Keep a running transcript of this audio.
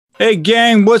Hey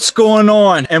gang, what's going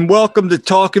on? And welcome to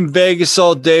Talking Vegas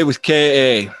All Day with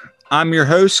KA. I'm your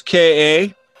host,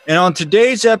 KA. And on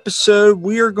today's episode,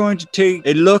 we are going to take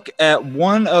a look at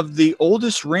one of the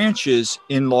oldest ranches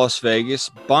in Las Vegas,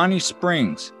 Bonnie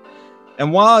Springs.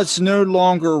 And while it's no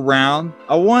longer around,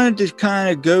 I wanted to kind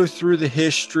of go through the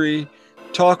history,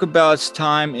 talk about its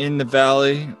time in the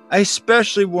valley. I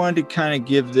especially wanted to kind of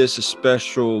give this a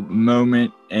special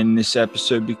moment in this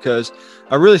episode because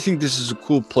I really think this is a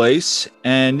cool place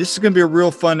and this is going to be a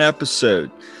real fun episode.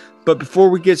 But before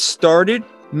we get started,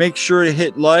 make sure to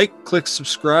hit like, click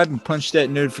subscribe, and punch that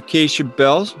notification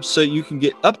bell so you can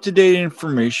get up-to-date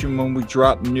information when we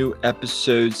drop new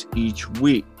episodes each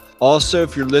week. Also,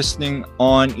 if you're listening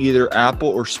on either Apple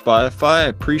or Spotify, I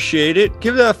appreciate it.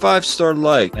 Give that a 5-star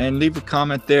like and leave a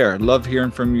comment there. I love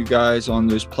hearing from you guys on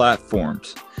those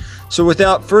platforms. So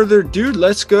without further ado,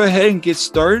 let's go ahead and get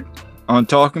started on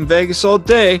Talking Vegas All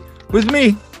Day with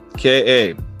me,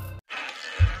 KA.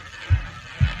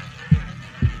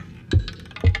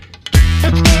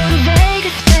 Let's go to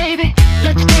Vegas, baby.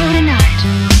 Let's go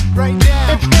tonight. Right now.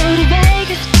 Let's go to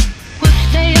Vegas. We'll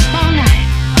stay up all night.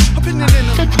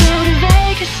 Let's go to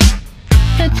Vegas.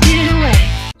 Let's get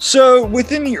away. So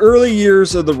within the early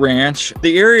years of the ranch,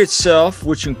 the area itself,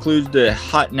 which includes the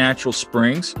hot natural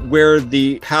springs, where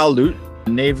the Paiute,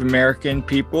 Native American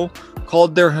people,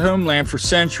 called their homeland for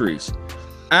centuries.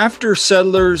 After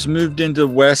settlers moved into the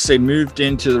west, they moved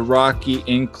into the rocky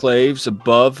enclaves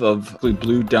above of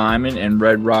Blue Diamond and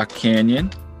Red Rock Canyon.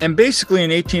 And basically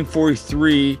in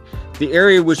 1843, the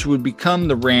area which would become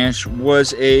the ranch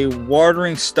was a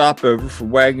watering stopover for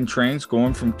wagon trains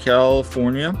going from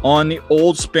California on the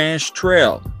old Spanish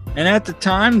Trail. And at the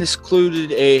time, this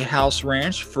included a house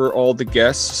ranch for all the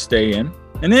guests to stay in.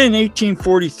 And then in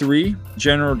 1843,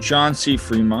 General John C.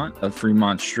 Fremont of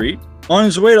Fremont Street, on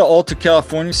his way to Alta,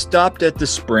 California, stopped at the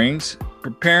Springs,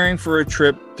 preparing for a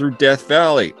trip through Death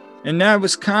Valley. And that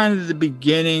was kind of the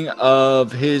beginning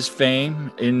of his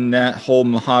fame in that whole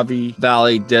Mojave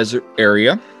Valley desert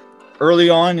area.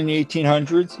 Early on in the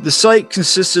 1800s, the site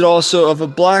consisted also of a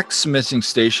blacksmithing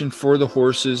station for the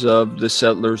horses of the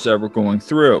settlers that were going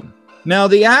through. Now,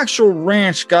 the actual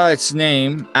ranch got its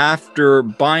name after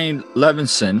Bonnie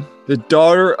Levinson, the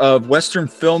daughter of Western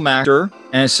film actor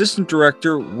and assistant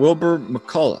director Wilbur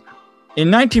McCullough. In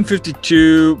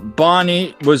 1952,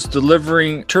 Bonnie was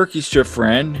delivering turkeys to a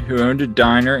friend who owned a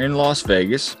diner in Las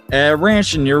Vegas at a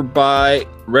ranch in nearby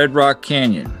Red Rock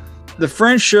Canyon. The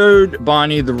friend showed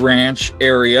Bonnie the ranch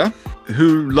area,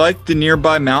 who liked the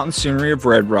nearby mountain scenery of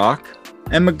Red Rock,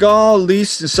 and McCullough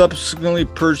leased and subsequently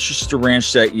purchased the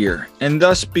ranch that year, and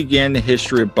thus began the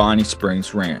history of Bonnie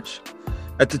Springs Ranch.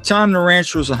 At the time, the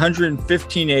ranch was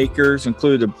 115 acres,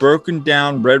 included a broken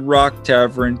down Red Rock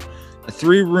Tavern, a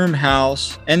 3-room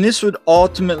house, and this would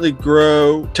ultimately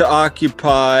grow to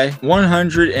occupy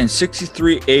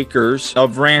 163 acres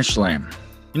of ranch land.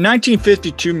 In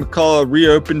 1952, McCullough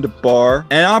reopened the bar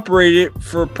and operated it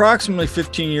for approximately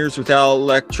 15 years without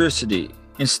electricity,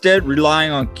 instead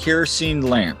relying on kerosene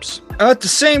lamps. At the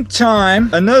same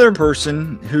time, another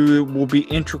person who will be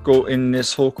integral in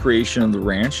this whole creation of the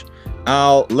ranch,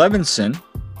 Al Levinson,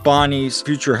 Bonnie's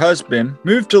future husband,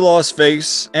 moved to Las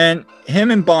Vegas, and him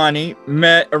and Bonnie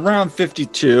met around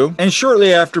 52, and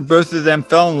shortly after, both of them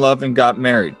fell in love and got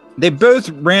married. They both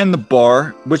ran the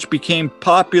bar, which became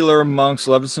popular amongst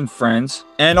Levinson friends,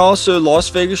 and also Las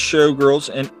Vegas showgirls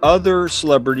and other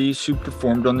celebrities who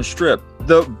performed on the Strip.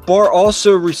 The bar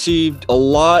also received a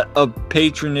lot of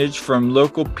patronage from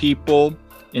local people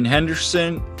in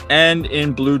Henderson and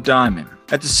in Blue Diamond.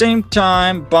 At the same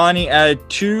time, Bonnie added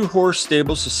 2 horse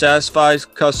stables to satisfy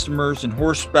customers in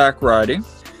horseback riding.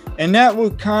 And that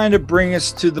would kind of bring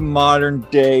us to the modern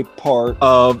day part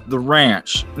of the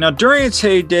ranch. Now, during its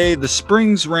heyday, the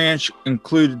Springs Ranch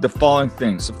included the following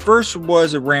things. The first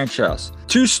was a ranch house,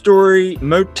 2-story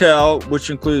motel, which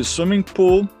included a swimming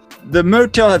pool. The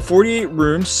motel had 48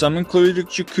 rooms, some included a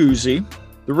jacuzzi.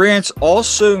 The ranch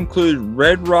also included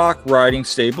Red Rock riding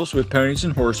stables with ponies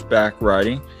and horseback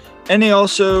riding. And they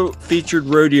also featured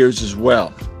rodeos as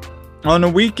well. On the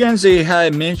weekends, they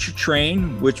had a miniature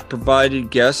train, which provided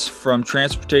guests from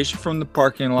transportation from the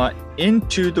parking lot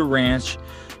into the ranch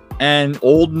and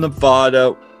Old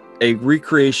Nevada, a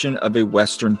recreation of a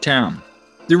western town.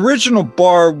 The original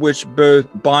bar, which both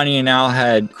Bonnie and Al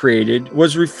had created,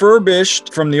 was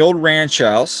refurbished from the old ranch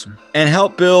house and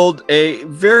helped build a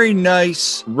very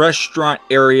nice restaurant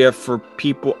area for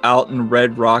people out in the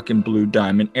Red Rock and Blue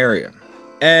Diamond area.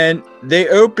 And they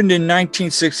opened in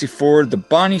 1964 the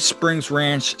Bonnie Springs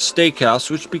Ranch Steakhouse,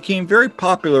 which became very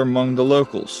popular among the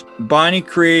locals. Bonnie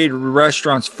created the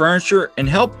restaurant's furniture and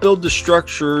helped build the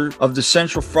structure of the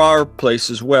central fireplace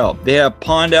as well. They have a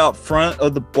pond out front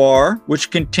of the bar,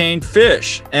 which contained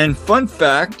fish. And fun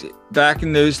fact, back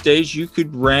in those days, you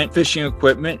could rent fishing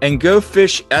equipment and go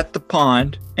fish at the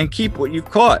pond and keep what you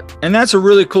caught. And that's a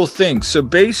really cool thing. So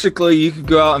basically, you could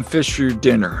go out and fish for your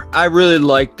dinner. I really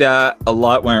liked that a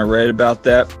lot when I read about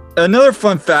that. Another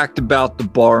fun fact about the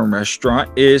bar and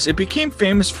restaurant is it became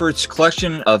famous for its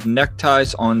collection of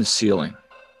neckties on the ceiling.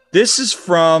 This is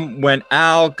from when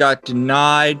Al got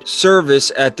denied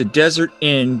service at the Desert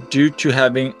Inn due to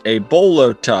having a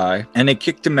bolo tie, and they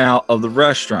kicked him out of the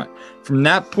restaurant. From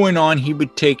that point on, he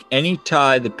would take any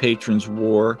tie the patrons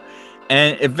wore,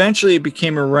 and eventually it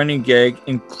became a running gag,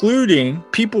 including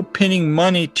people pinning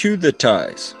money to the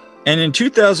ties. And in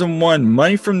 2001,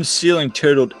 money from the ceiling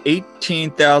totaled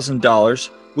 $18,000,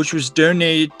 which was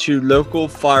donated to local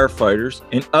firefighters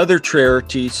and other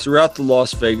charities throughout the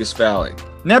Las Vegas Valley.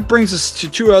 And that brings us to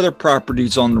two other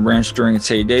properties on the ranch during its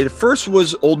heyday. The first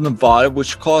was Old Nevada,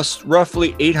 which cost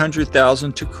roughly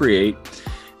 $800,000 to create,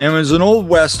 and was an old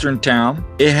western town.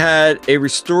 It had a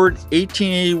restored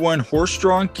 1881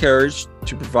 horse-drawn carriage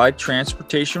to provide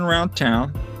transportation around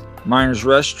town, miner's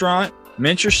restaurant,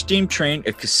 miniature steam train,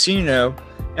 a casino,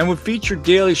 and would feature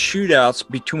daily shootouts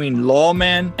between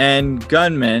lawmen and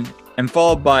gunmen, and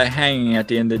followed by a hanging at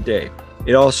the end of the day.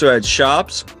 It also had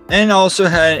shops, and also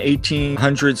had an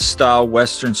 1800s style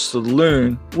western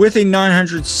saloon with a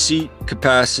 900 seat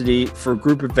capacity for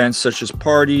group events such as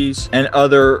parties and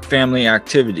other family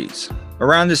activities.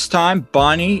 Around this time,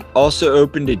 Bonnie also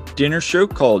opened a dinner show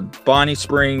called Bonnie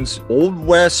Springs Old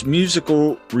West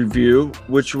Musical Review,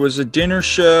 which was a dinner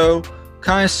show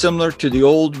kind of similar to the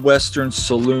old western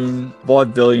saloon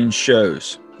vaudevillian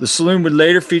shows. The saloon would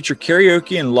later feature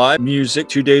karaoke and live music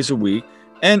 2 days a week.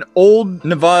 And Old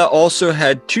Nevada also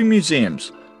had two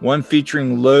museums, one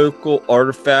featuring local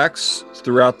artifacts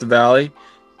throughout the valley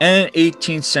and an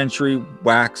 18th century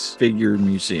wax figure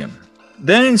museum.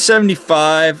 Then in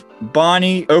 75,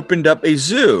 Bonnie opened up a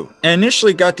zoo and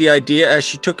initially got the idea as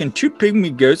she took in two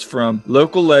pygmy goats from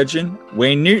local legend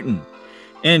Wayne Newton.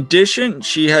 In addition,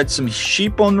 she had some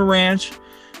sheep on the ranch,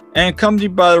 and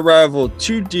accompanied by the arrival of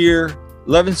two deer,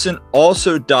 Levinson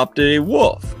also adopted a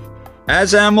wolf.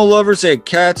 As animal lovers, they had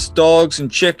cats, dogs, and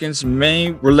chickens.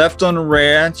 Many were left on the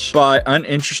ranch by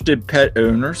uninterested pet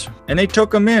owners, and they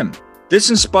took them in. This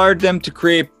inspired them to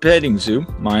create a petting zoo,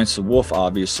 minus the wolf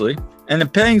obviously, and the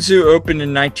petting zoo opened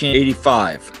in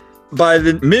 1985. By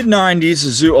the mid-90s,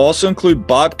 the zoo also included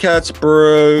bobcats,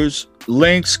 burros,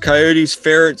 lynx, coyotes,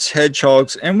 ferrets,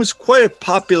 hedgehogs, and was quite a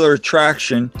popular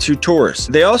attraction to tourists.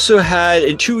 They also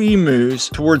had two emus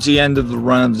towards the end of the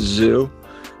run of the zoo,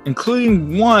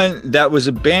 including one that was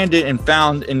abandoned and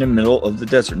found in the middle of the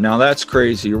desert. Now that's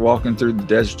crazy. You're walking through the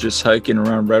desert, just hiking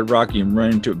around Red Rock, and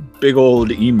run into a big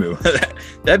old emu.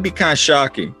 That'd be kind of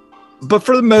shocking. But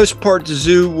for the most part, the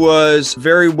zoo was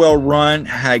very well run,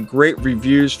 had great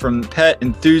reviews from pet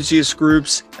enthusiast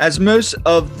groups, as most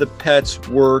of the pets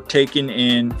were taken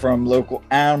in from local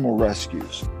animal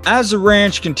rescues. As the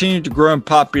ranch continued to grow in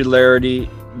popularity,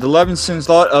 the Levinsons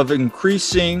thought of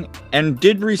increasing and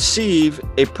did receive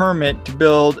a permit to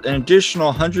build an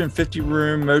additional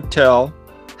 150-room motel.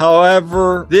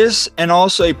 However, this and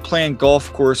also a planned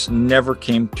golf course never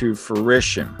came to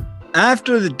fruition.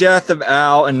 After the death of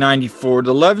Al in '94,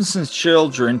 the Levinsons'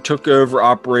 children took over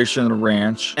operation of the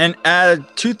ranch, and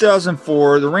at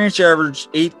 2004, the ranch averaged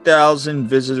 8,000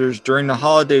 visitors during the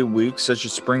holiday weeks, such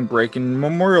as spring break and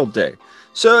Memorial Day.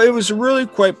 So it was really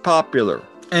quite popular.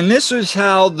 And this was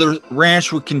how the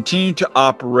ranch would continue to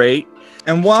operate.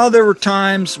 And while there were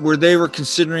times where they were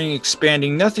considering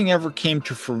expanding, nothing ever came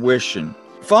to fruition.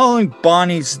 Following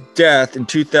Bonnie's death in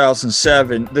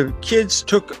 2007, the kids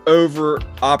took over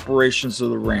operations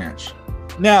of the ranch.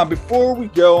 Now, before we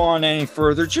go on any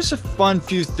further, just a fun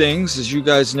few things. As you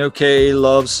guys know, Kay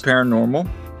loves paranormal.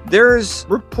 There's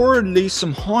reportedly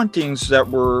some hauntings that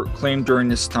were claimed during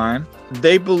this time.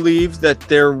 They believe that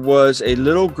there was a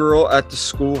little girl at the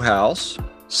schoolhouse,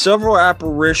 several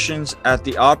apparitions at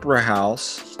the opera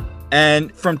house,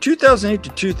 and from 2008 to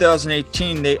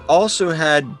 2018, they also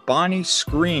had Bonnie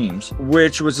Screams,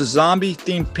 which was a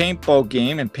zombie-themed paintball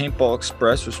game and Paintball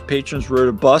Express, which patrons rode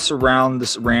a bus around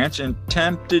this ranch and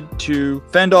attempted to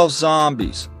fend off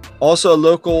zombies. Also, a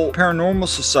local paranormal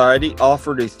society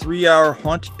offered a 3-hour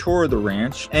haunted tour of the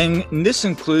ranch, and this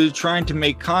included trying to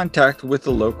make contact with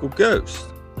a local ghost.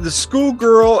 The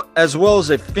schoolgirl, as well as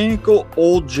a finical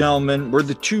old gentleman, were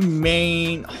the two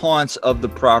main haunts of the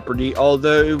property,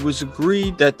 although it was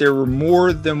agreed that there were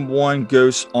more than one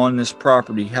ghost on this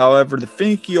property. However, the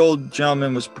finicky old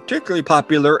gentleman was particularly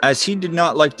popular as he did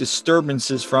not like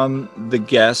disturbances from the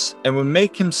guests and would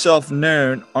make himself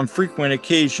known on frequent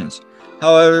occasions.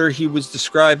 However, he was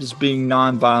described as being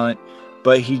nonviolent,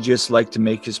 but he just liked to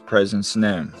make his presence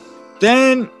known.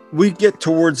 Then we get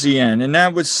towards the end, and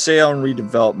that was sale and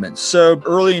redevelopment. So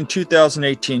early in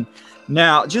 2018.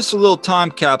 Now, just a little time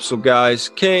capsule, guys.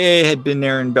 KA had been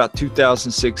there in about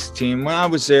 2016. When I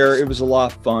was there, it was a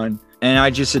lot of fun. And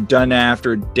I just had done that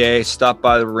after a day, stopped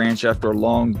by the ranch after a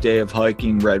long day of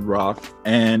hiking Red Rock.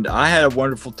 And I had a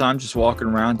wonderful time just walking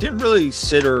around. Didn't really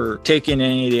sit or take in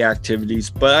any of the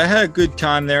activities, but I had a good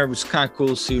time there. It was kind of cool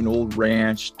to see an old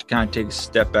ranch, to kind of take a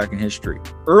step back in history.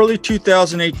 Early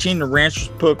 2018, the ranch was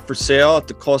put for sale at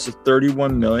the cost of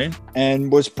 $31 million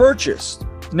and was purchased.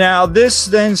 Now, this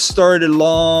then started a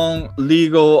long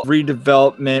legal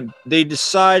redevelopment. They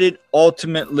decided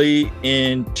ultimately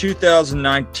in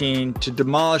 2019 to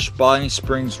demolish Bonnie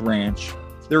Springs Ranch.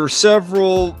 There were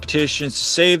several petitions to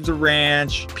save the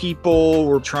ranch. People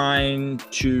were trying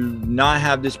to not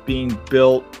have this being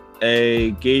built,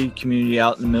 a gated community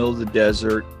out in the middle of the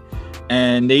desert.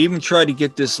 And they even tried to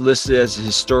get this listed as a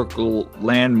historical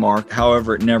landmark.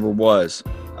 However, it never was.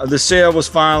 The sale was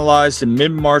finalized in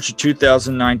mid-March of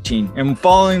 2019, and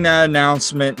following that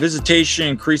announcement, visitation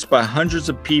increased by hundreds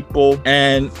of people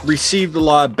and received a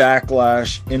lot of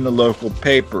backlash in the local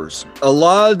papers. A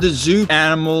lot of the zoo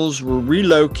animals were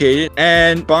relocated,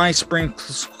 and Bonnie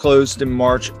Springs closed in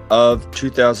March of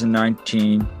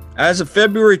 2019. As of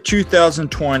February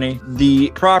 2020, the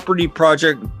property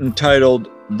project entitled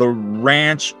The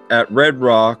Ranch at Red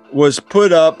Rock was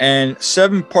put up, and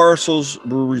 7 parcels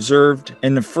were reserved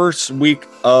in the first week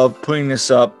of putting this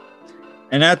up.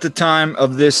 And at the time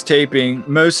of this taping,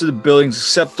 most of the buildings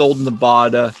except Old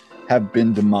Nevada have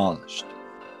been demolished.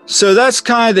 So that's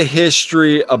kind of the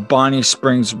history of Bonnie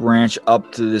Springs Ranch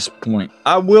up to this point.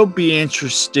 I will be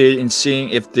interested in seeing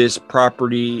if this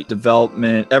property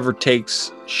development ever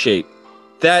takes shape.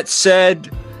 That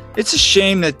said, it's a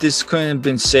shame that this couldn't have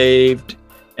been saved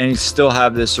and you still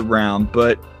have this around,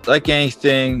 but like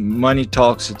anything, money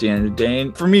talks at the end of the day.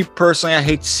 And for me personally, I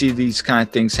hate to see these kind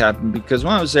of things happen, because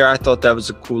when I was there, I thought that was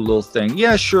a cool little thing.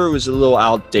 Yeah, sure, it was a little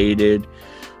outdated.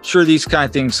 Sure, these kind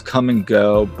of things come and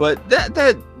go, but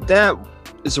that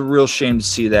is a real shame to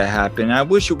see that happen. I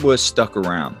wish it was stuck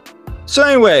around. So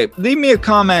anyway, leave me a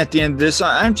comment at the end of this.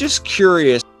 I'm just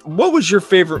curious. What was your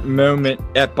favorite moment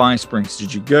at Bonnie Springs?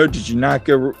 Did you go? Did you not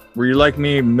go? Were you like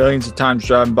me, millions of times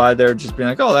driving by there, just being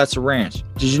like, oh, that's a ranch?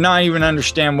 Did you not even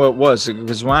understand what it was?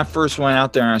 Because when I first went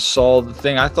out there and I saw the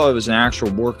thing, I thought it was an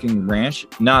actual working ranch,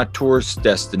 not a tourist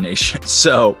destination.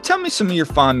 So tell me some of your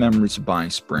fond memories of Bonnie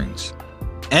Springs.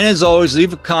 And as always,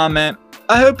 leave a comment.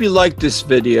 I hope you liked this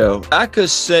video. I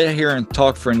could sit here and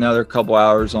talk for another couple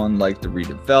hours on like the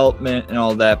redevelopment and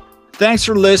all that. Thanks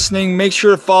for listening. Make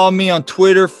sure to follow me on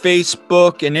Twitter,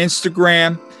 Facebook, and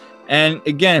Instagram. And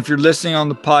again, if you're listening on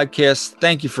the podcast,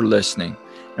 thank you for listening.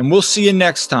 And we'll see you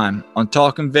next time on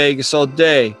Talking Vegas All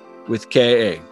Day with KA.